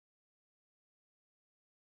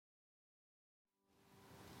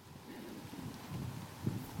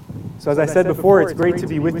So as I said before, it's great to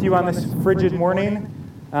be with you on this frigid morning.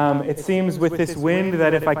 It seems with this wind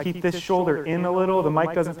that if I keep this shoulder in a little, the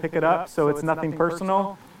mic doesn't pick it up, so it's nothing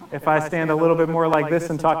personal. If I stand a little bit more like this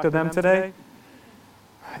and talk to them today,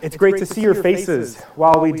 it's great to see your faces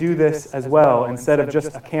while we do this as well, instead of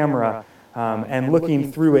just a camera and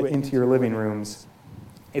looking through it into your living rooms.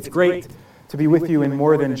 It's great to be with you in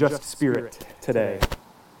more than just spirit today.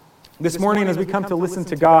 This morning, as we come to listen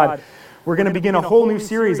to God, we're going to begin a whole new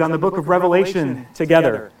series on the book of Revelation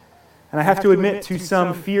together. And I have to admit to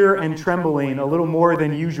some fear and trembling, a little more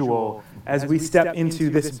than usual, as we step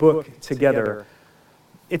into this book together.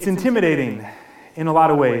 It's intimidating in a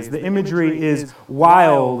lot of ways. The imagery is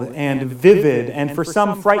wild and vivid, and for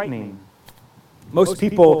some, frightening. Most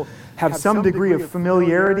people have some degree of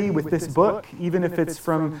familiarity with this book, even if it's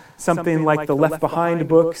from something like the Left Behind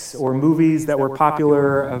books or movies that were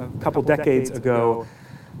popular a couple decades ago.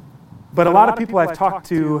 But a lot of people I've talked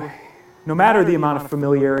to, no matter the amount of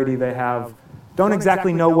familiarity they have, don't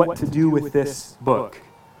exactly know what to do with this book.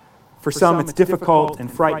 For some, it's difficult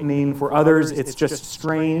and frightening. For others, it's just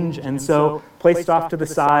strange, and so placed off to the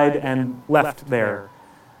side and left there.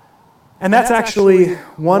 And that's actually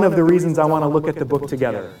one of the reasons I want to look at the book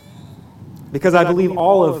together. Because I believe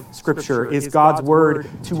all of Scripture is God's word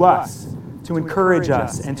to us, to encourage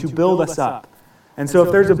us and to build us up. And so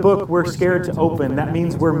if there's a book we're scared to open, that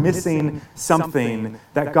means we're missing something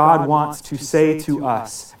that God wants to say to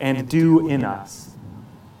us and do in us.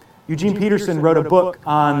 Eugene Peterson wrote a book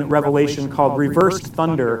on Revelation called Reversed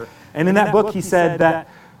Thunder. And in that book he said that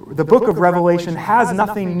the book of Revelation has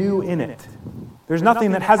nothing new in it. There's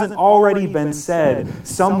nothing that hasn't already been said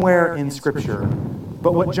somewhere in Scripture.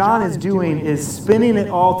 But what John is doing is spinning it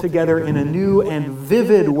all together in a new and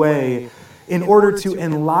vivid way in order to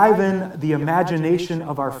enliven the imagination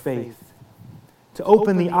of our faith, to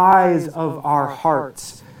open the eyes of our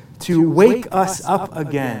hearts, to wake us up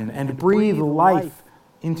again and breathe life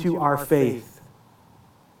into our faith.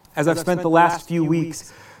 As I've spent the last few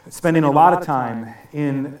weeks spending a lot of time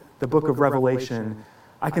in the book of Revelation,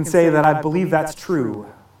 I can say that I believe that's true.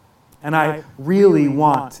 And I really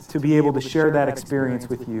want to be able to share that experience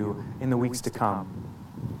with you in the weeks to come.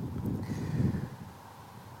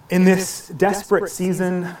 In this desperate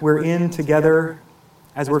season we're in together,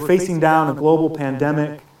 as we're facing down a global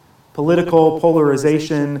pandemic, political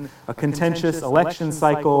polarization, a contentious election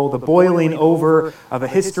cycle, the boiling over of a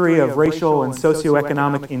history of racial and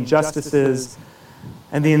socioeconomic injustices,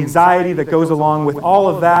 and the anxiety that goes along with all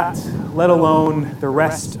of that, let alone the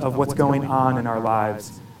rest of what's going on in our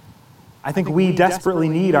lives, I think we desperately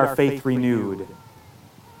need our faith renewed.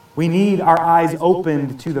 We need our eyes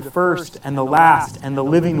opened to the first and the last and the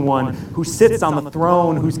living one who sits on the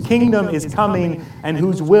throne, whose kingdom is coming, and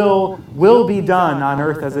whose will be done on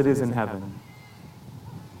earth as it is in heaven.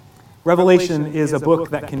 Revelation is a book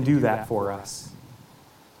that can do that for us.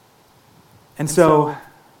 And so,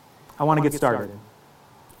 I want to get started.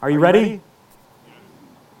 Are you ready?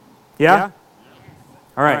 Yeah?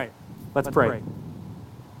 All right, let's pray.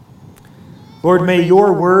 Lord, may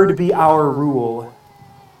your word be our rule,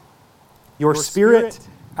 your Spirit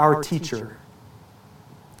our teacher,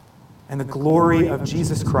 and the glory of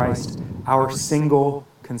Jesus Christ our single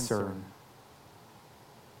concern.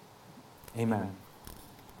 Amen.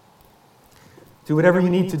 Do whatever you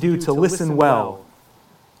need to do to listen well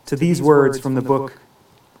to these words from the book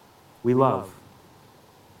we love.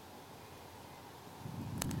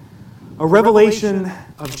 A revelation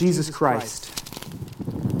of Jesus Christ,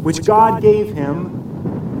 which God gave him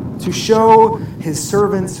to show his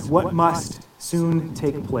servants what must soon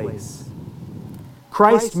take place.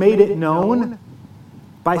 Christ made it known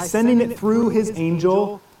by sending it through his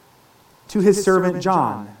angel to his servant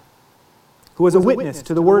John, who was a witness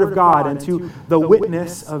to the Word of God and to the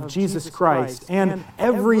witness of Jesus Christ and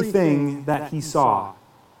everything that he saw.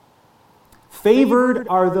 Favored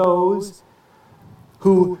are those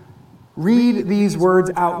who read these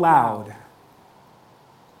words out loud,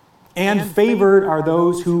 and favored are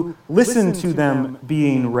those who listen to them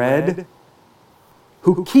being read,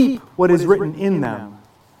 who keep what is written in them,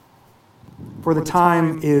 for the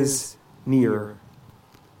time is near.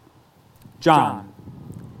 John,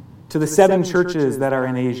 to the 7 churches that are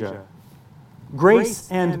in Asia, grace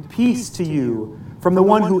and peace to you from the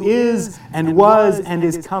one who is and was and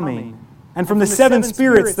is coming, and from the 7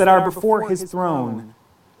 spirits that are before his throne,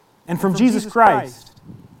 and from Jesus Christ,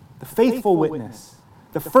 the faithful witness,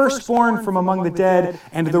 the firstborn from among the dead,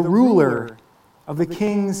 and the ruler of the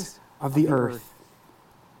kings of the earth.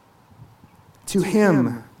 To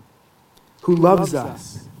him who loves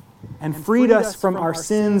us and freed us from our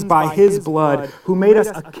sins by his blood, who made us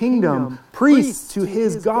a kingdom, priests to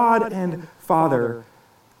his God and Father.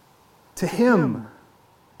 To him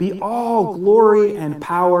be all glory and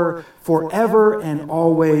power forever and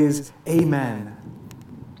always. Amen.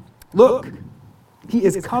 Look, he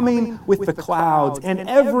is coming with the clouds, and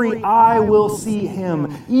every eye will see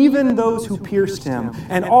him, even those who pierced him,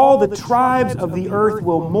 and all the tribes of the earth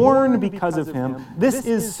will mourn because of him. This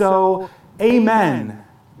is so. Amen.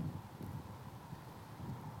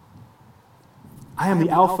 I am the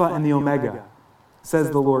Alpha and the Omega,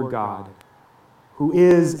 says the Lord God, who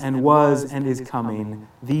is and was and is coming,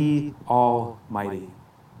 the Almighty.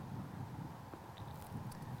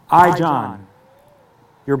 I, John,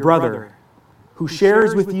 your brother, who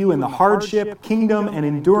shares with you in the hardship, kingdom, and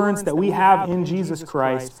endurance that we have in Jesus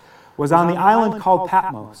Christ, was on the island called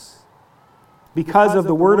Patmos because of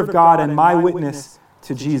the word of God and my witness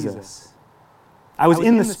to Jesus. I was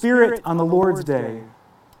in the Spirit on the Lord's day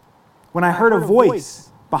when I heard a voice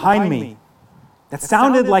behind me that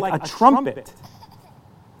sounded like a trumpet.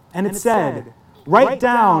 And it said, "Write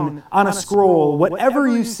down on a scroll whatever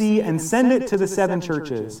you see and send it to the 7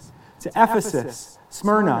 churches, to Ephesus,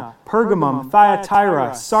 Smyrna, Pergamum,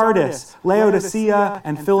 Thyatira, Sardis, Laodicea,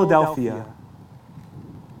 and Philadelphia."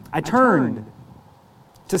 I turned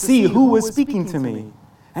to see who was speaking to me.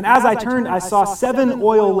 And as I turned, I saw 7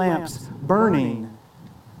 oil lamps burning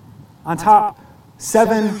on top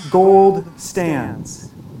 7 gold stands.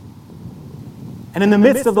 And in the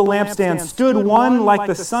midst of the lampstands stood one like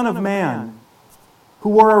the Son of Man, who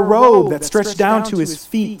wore a robe that stretched down to his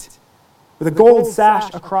feet, with a gold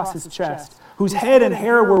sash across his chest, whose head and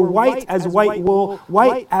hair were white as white wool,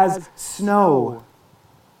 white as snow,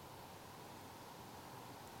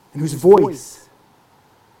 and whose voice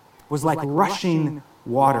was like rushing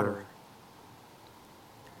water.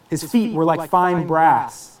 His feet were like fine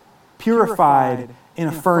brass, purified in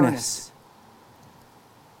a furnace.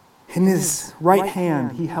 In his right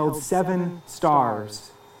hand he held 7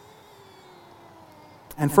 stars,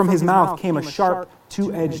 and from his mouth came a sharp,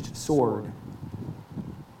 2-edged sword.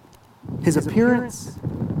 His appearance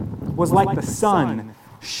was like the sun,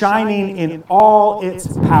 shining in all its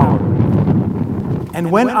power.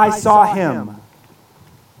 And when I saw him,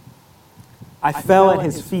 I fell at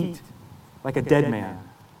his feet like a dead man.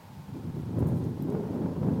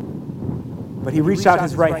 But he reached out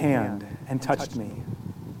his right hand and touched me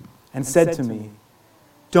and said to me,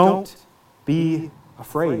 "Don't be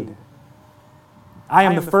afraid. I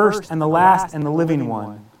am the first and the last and the living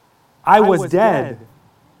one. I was dead,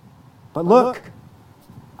 but look,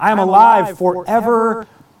 I am alive forever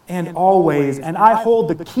and always, and I hold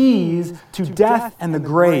the keys to death and the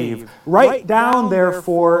grave. Write down,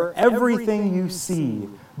 therefore, everything you see,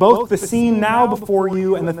 both the scene now before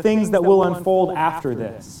you and the things that will unfold after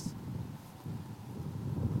this.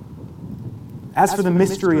 As for the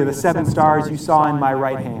mystery of the 7 stars you saw in my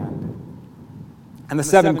right hand, and the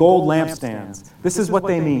 7 gold lampstands, this is what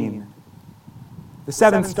they mean. The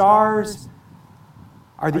 7 stars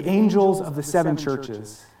are the angels of the 7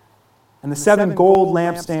 churches, and the 7 gold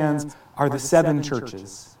lampstands are the 7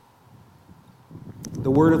 churches."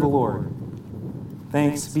 The word of the Lord.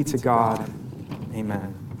 Thanks be to God.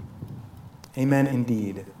 Amen. Amen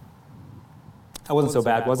indeed. That wasn't so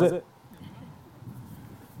bad, was it?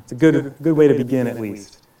 It's a good way to begin, at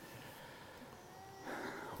least.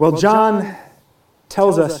 Well, John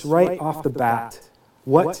tells us right off the bat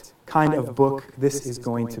what kind of book this is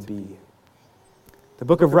going to be. The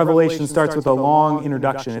book of Revelation starts with a long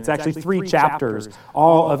introduction. It's actually 3 chapters,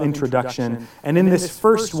 all of introduction. And in this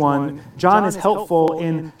first one, John is helpful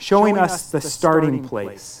in showing us the starting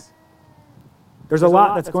place. There's a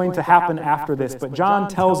lot that's going to happen after this, but John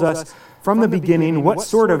tells us from the beginning what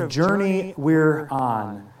sort of journey we're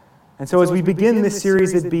on. And so as we begin this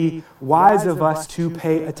series, it'd be wise of us to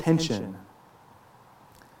pay attention.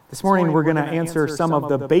 This morning, we're going to answer some of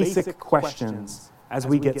the basic questions as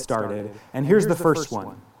we get started. And here's the first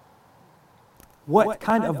one. What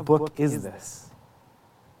kind of book is this?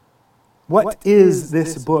 What is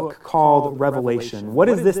this book called Revelation? What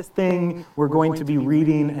is this thing we're going to be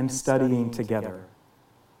reading and studying together?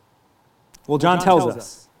 Well, John tells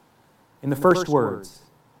us in the first words,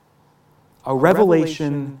 a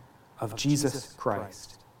revelation of Jesus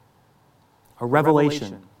Christ. A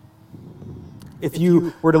revelation. If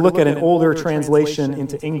you were to look at an older translation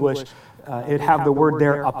into English, it'd have the word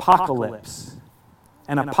there, apocalypse.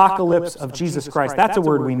 An apocalypse of Jesus Christ. That's a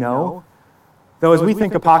word we know. Though as we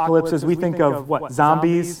think apocalypses, we think of what?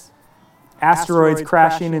 Zombies, asteroids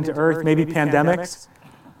crashing into Earth, maybe pandemics.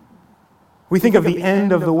 We think of the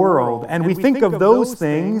end of the world. And we think of those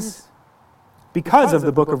things because of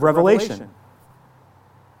the book of Revelation.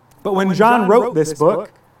 But when John wrote this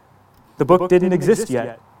book, the book didn't exist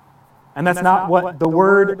yet. And that's not what the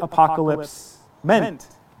word apocalypse meant.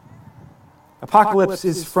 Apocalypse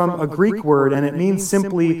is from a Greek word, and it means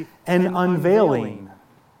simply an unveiling.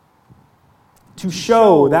 To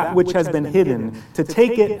show that which has been hidden, to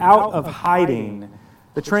take it out of hiding.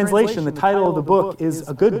 The translation, the title of the book is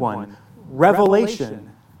a good one.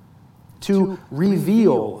 Revelation. To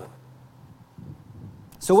reveal.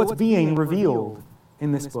 So what's being revealed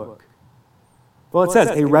in this book? Well, it says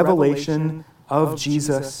a revelation of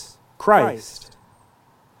Jesus Christ.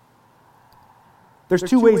 There's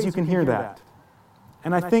two ways you can hear that.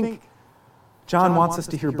 And I think John wants us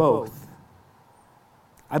to hear both.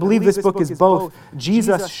 I believe this book is both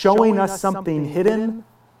Jesus showing us something hidden,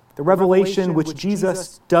 the revelation which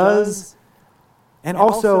Jesus does, and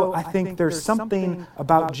also I think there's something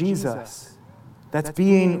about Jesus that's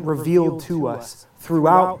being revealed to us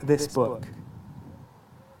throughout this book.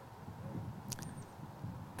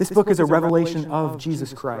 This book is a revelation of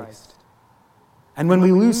Jesus Christ. And when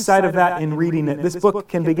we lose sight of that in reading it, this book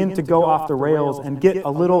can begin to go off the rails and get a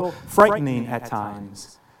little frightening at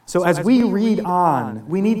times. So as we read on,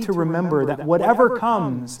 we need to remember that whatever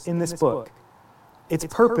comes in this book, its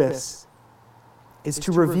purpose is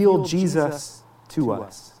to reveal Jesus to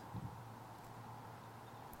us.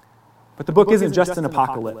 But the book isn't just an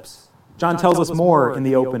apocalypse. John tells us more in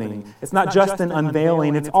the opening. It's not just an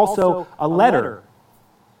unveiling, it's also a letter.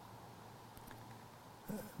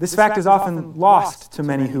 This fact is often lost to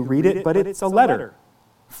many who read it, but it's a letter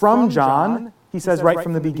from John, he says right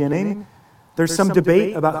from the beginning. There's some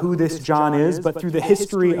debate about who this John is, but through the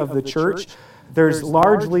history of the church, there's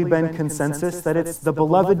largely been consensus that it's the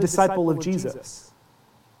beloved disciple of Jesus,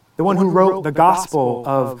 the one who wrote the Gospel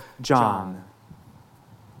of John.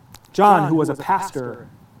 John, who was a pastor,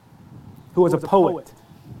 who was a poet,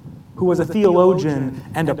 who was a theologian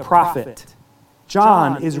and a prophet.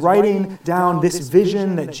 John is writing down this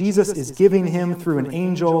vision that Jesus is giving him through an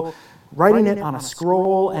angel, writing it on a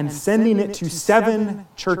scroll and sending it to 7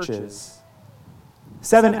 churches.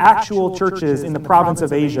 7 actual churches in the province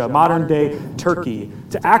of Asia, modern-day Turkey,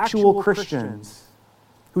 to actual Christians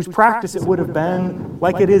whose practice it would have been,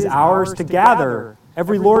 like it is ours, to gather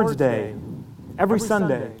every Lord's Day, every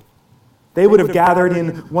Sunday. They would have gathered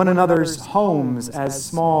in one another's homes as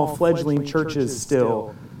small fledgling churches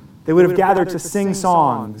still. They would have gathered to sing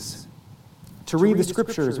songs, to read the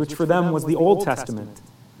Scriptures, which for them was the Old Testament,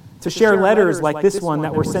 to share letters like this one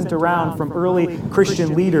that were sent around from early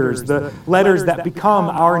Christian leaders, the letters that become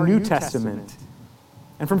our New Testament.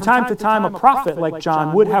 And from time to time, a prophet like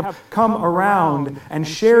John would have come around and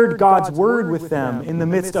shared God's word with them in the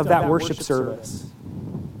midst of that worship service.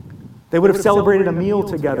 They would have celebrated a meal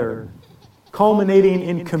together, culminating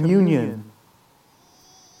in communion.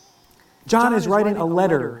 John is writing a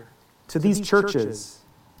letter to these churches,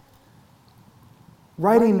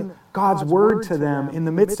 writing God's word to them in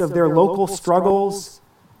the midst of their local struggles,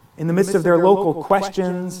 in the midst of their local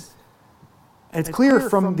questions. And it's clear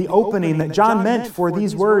from the opening that John meant for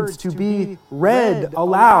these words to be read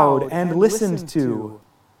aloud and listened to.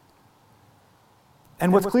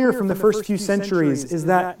 And what's clear from the first few centuries is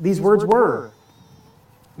that these words were.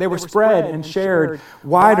 They were spread and shared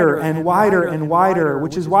wider and wider and wider,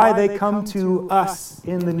 which is why they come to us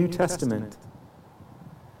in the New Testament.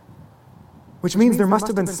 Which means there must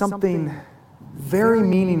have been something very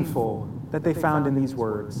meaningful that they found in these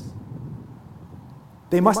words.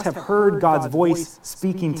 They must have heard God's voice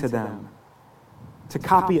speaking to them, to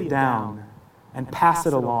copy it down and pass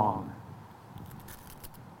it along.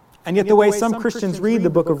 And yet the way some Christians read the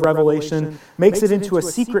book of Revelation makes it into a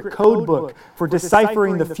secret code book for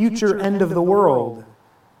deciphering the future end of the world.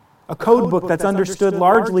 A code book that's understood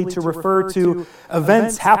largely to refer to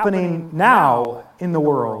events happening now in the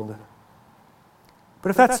world. But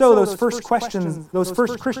if that's so, those first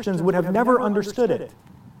Christians would have never understood it.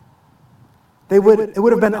 It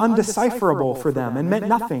would have been undecipherable for them and meant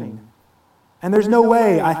nothing. And there's no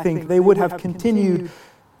way, I think, they would have continued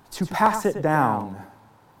to pass it down.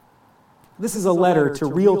 This is a letter to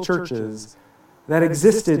real churches that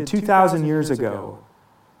existed 2,000 years ago,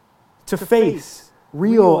 to face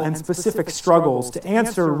real and specific struggles, to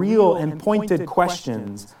answer real and pointed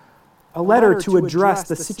questions, a letter to address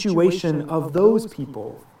the situation of those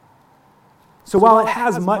people. So while it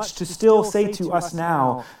has much to still say to us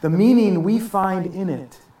now, the meaning we find in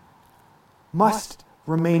it must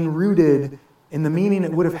remain rooted in the meaning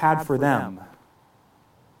it would have had for them.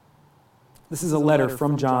 This is a letter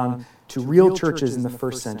from John to real churches in the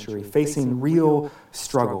first century, facing real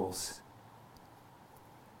struggles.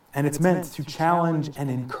 And it's meant to challenge and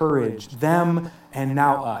encourage them and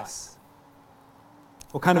now us.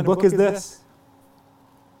 What kind of book is this?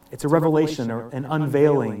 It's a revelation or an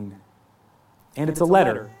unveiling. And it's a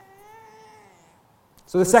letter.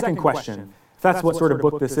 So the second question, if that's what sort of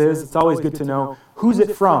book this is, it's always good to know who's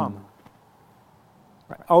it from.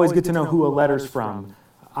 Always good to know who a letter's from.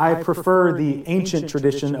 I prefer the ancient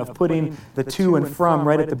tradition of putting the to and from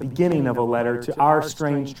right at the beginning of a letter to our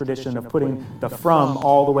strange tradition of putting the from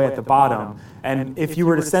all the way at the bottom. And if you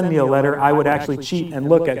were to send me a letter, I would actually cheat and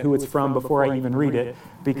look at who it's from before I even read it,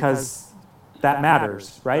 because that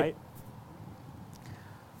matters, right?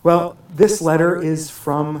 Well, this letter is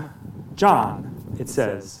from John, it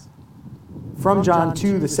says. From John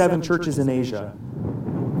to the 7 churches in Asia.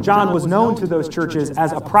 John was known to those churches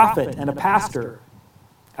as a prophet and a pastor,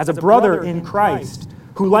 as a brother in Christ,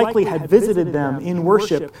 who likely had visited them in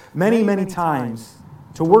worship many, many times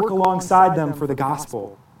to work alongside them for the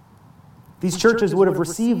gospel. These churches would have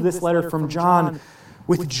received this letter from John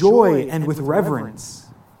with joy and with reverence,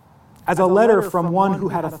 as a letter from one who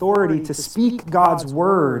had authority to speak God's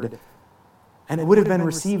word, and it would have been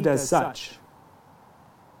received as such.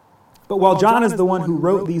 But while John is the one who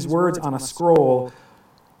wrote these words on a scroll,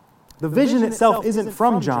 the vision itself isn't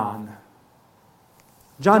from John.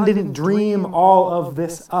 John didn't dream all of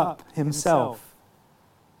this up himself.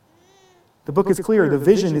 The book is clear. The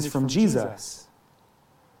vision is from Jesus.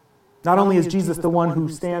 Not only is Jesus the one who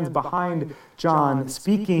stands behind John,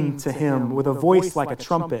 speaking to him with a voice like a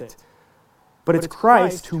trumpet, but it's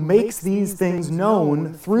Christ who makes these things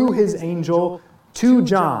known through his angel to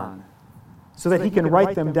John so that he can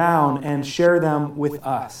write them down and share them with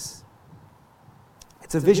us.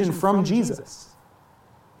 It's a vision from Jesus.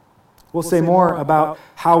 We'll say more about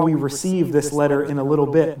how we receive this letter in a little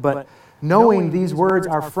bit, but knowing these words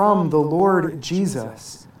are from the Lord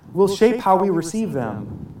Jesus will shape how we receive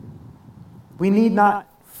them. We need not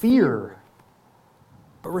fear,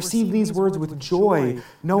 but receive these words with joy,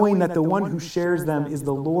 knowing that the one who shares them is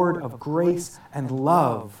the Lord of grace and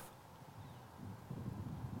love.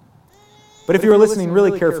 But if you are listening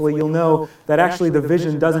really carefully, you'll know that actually the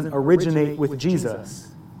vision doesn't originate with Jesus.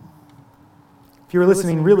 If you're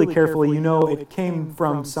listening really carefully, you know it came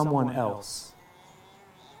from someone else.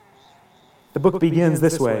 The book begins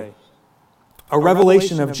this way: a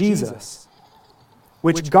revelation of Jesus,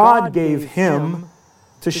 which God gave him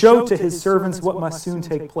to show to his servants what must soon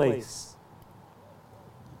take place.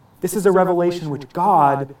 This is a revelation which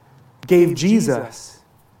God gave Jesus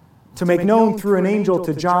to make known through an angel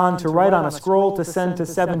to John, to write on a scroll, to send to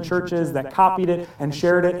 7 churches that copied it and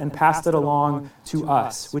shared it and passed it along to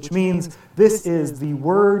us, which means this is the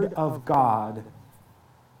Word of God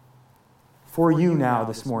for you now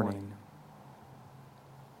this morning.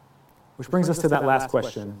 Which brings us to that last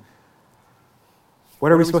question.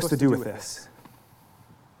 What are we supposed to do with this?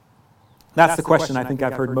 That's the question I think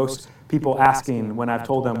I've heard most people asking when I've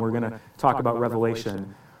told them we're going to talk about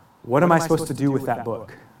Revelation. What am I supposed to do with that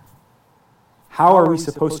book? How are we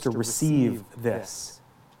supposed to receive this?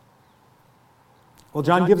 Well,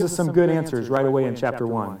 John gives us some good answers right away in chapter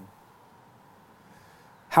 1.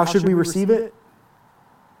 How should we receive it?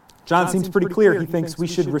 John seems pretty clear. He thinks we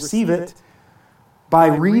should receive it by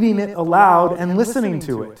reading it aloud and listening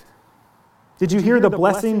to it. Did you hear the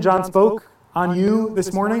blessing John spoke on you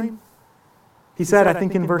this morning? He said, I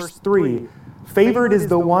think in verse 3, favored is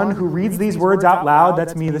the one who reads these words out loud,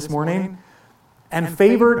 that's me this morning, and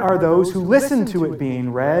favored are those who listen to it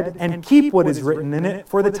being read and keep what is written in it,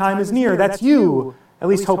 for the time is near. That's you, at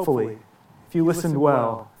least hopefully, if you listened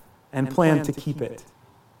well and plan to keep it.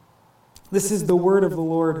 This is the word of the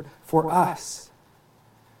Lord for us.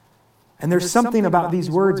 And there's something about these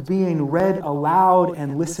words being read aloud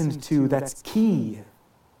and listened to that's key.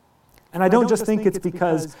 And I don't just think it's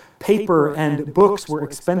because paper and books were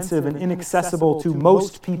expensive and inaccessible to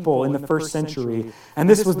most people in the first century, and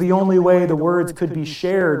this was the only way the words could be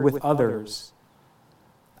shared with others.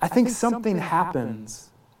 I think something happens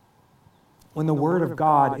when the Word of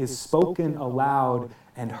God is spoken aloud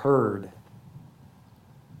and heard.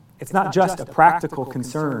 It's not just a practical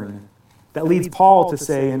concern that leads Paul to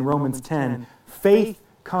say in Romans 10, faith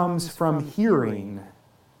comes from hearing.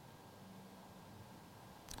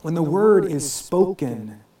 When the word is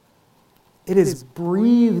spoken, it is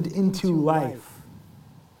breathed into life.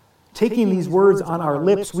 Taking these words on our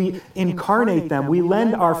lips, we incarnate them. We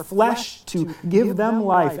lend our flesh to give them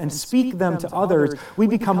life and speak them to others. We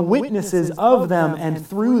become witnesses of them and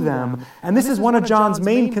through them. And this is one of John's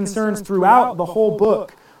main concerns throughout the whole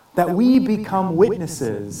book, that we become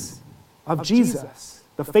witnesses of Jesus,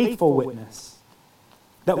 the faithful witness.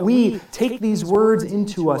 That we take these words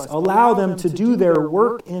into us, allow them to do their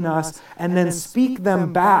work in us, and then speak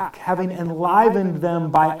them back, having enlivened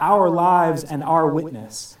them by our lives and our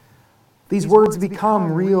witness. These words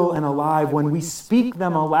become real and alive when we speak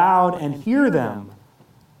them aloud and hear them.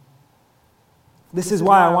 This is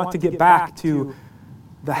why I want to get back to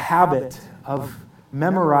the habit of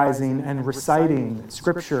memorizing and reciting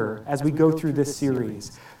Scripture as we go through this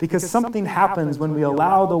series. Because something happens when we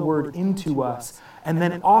allow the Word into us and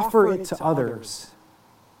then offer it to others.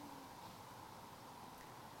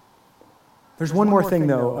 There's one more thing,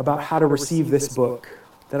 though, about how to receive this book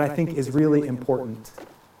that I think is really important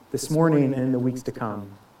this morning and in the weeks to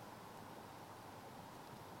come.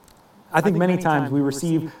 I think many times we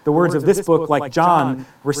receive the words of this book like John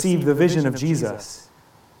received the vision of Jesus.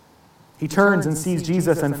 He turns and sees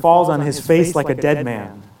Jesus and falls on his face like a dead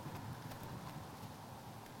man.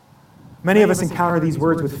 Many of us encounter these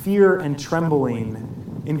words with fear and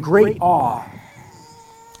trembling, in great awe.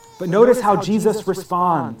 But notice how Jesus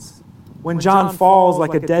responds when John falls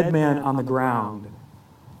like a dead man on the ground.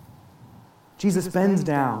 Jesus bends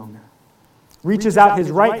down, reaches out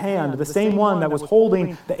his right hand, the same one that was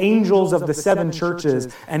holding the angels of the 7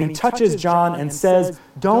 churches, and he touches John and says,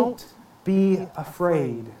 "Don't be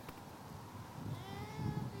afraid.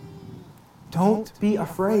 Don't be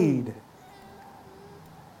afraid."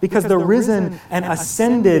 Because the risen and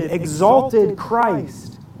ascended, exalted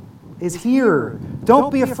Christ is here.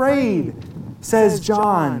 Don't be afraid, says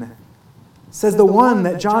John. Says the one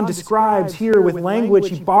that John describes here with language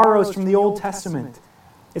he borrows from the Old Testament.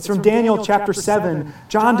 It's from Daniel chapter 7.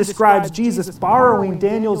 John describes Jesus borrowing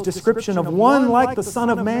Daniel's description of one like the Son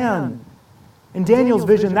of Man. In Daniel's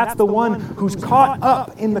vision, that's the one who's caught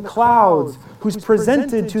up in the clouds, who's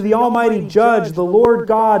presented to the Almighty Judge, the Lord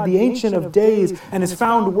God, the Ancient of Days, and is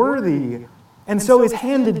found worthy. And so is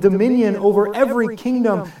handed dominion over every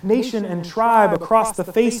kingdom, nation, and tribe across the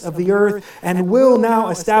face of the earth, and will now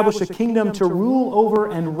establish a kingdom to rule over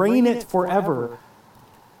and reign it forever.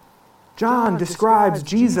 John describes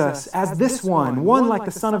Jesus as this one like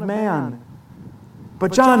the Son of Man.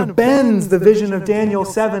 But John bends the vision of Daniel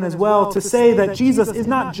 7 as well to say that Jesus is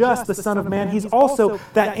not just the Son of Man, he's also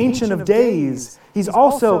that Ancient of Days. He's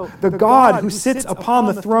also the God who sits upon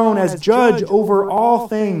the throne as judge over all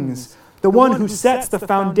things, the one who sets the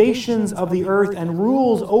foundations of the earth and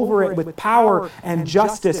rules over it with power and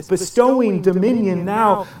justice, bestowing dominion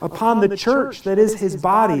now upon the church that is his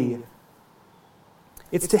body.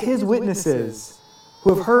 It's to his witnesses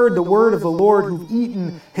who have heard the word of the Lord, who've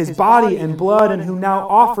eaten his body and blood, and who now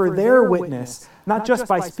offer their witness, not just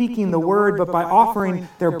by speaking the word, but by offering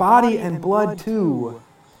their body and blood too.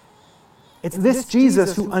 It's this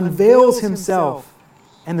Jesus who unveils himself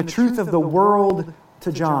and the truth of the world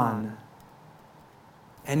to John,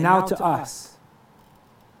 and now to us.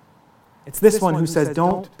 It's this one who says,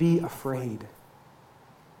 "Don't be afraid.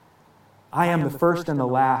 I am the first and the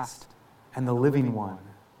last and the living one.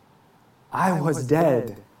 I was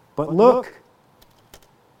dead, but look,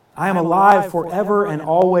 I am alive forever and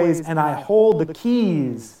always, and I hold the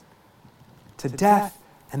keys to death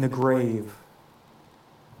and the grave."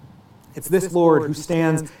 It's this Lord who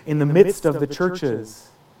stands in the midst of the churches.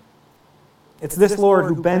 It's this Lord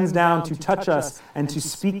who bends down to touch us and to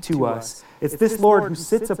speak to us. It's this Lord who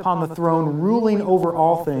sits upon the throne, ruling over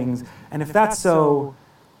all things. And if that's so,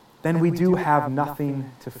 then we do have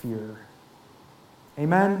nothing to fear.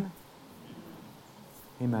 Amen?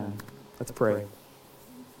 Amen. Let's pray.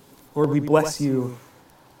 Lord, we bless you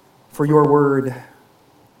for your word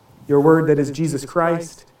that is Jesus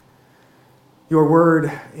Christ, your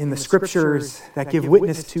word in the Scriptures that give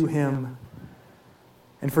witness to him,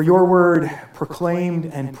 and for your word proclaimed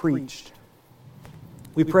and preached.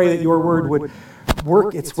 We pray that your word would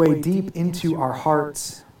work its way deep into our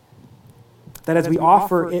hearts, that as we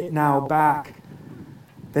offer it now back,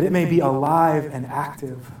 that it may be alive and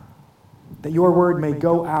active, that your word may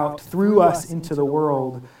go out through us into the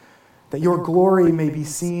world, that your glory may be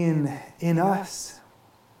seen in us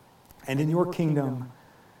and in your kingdom,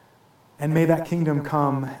 and may that kingdom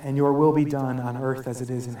come and your will be done on earth as it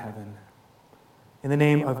is in heaven. In the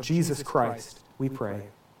name of Jesus Christ, we pray.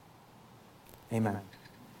 Amen.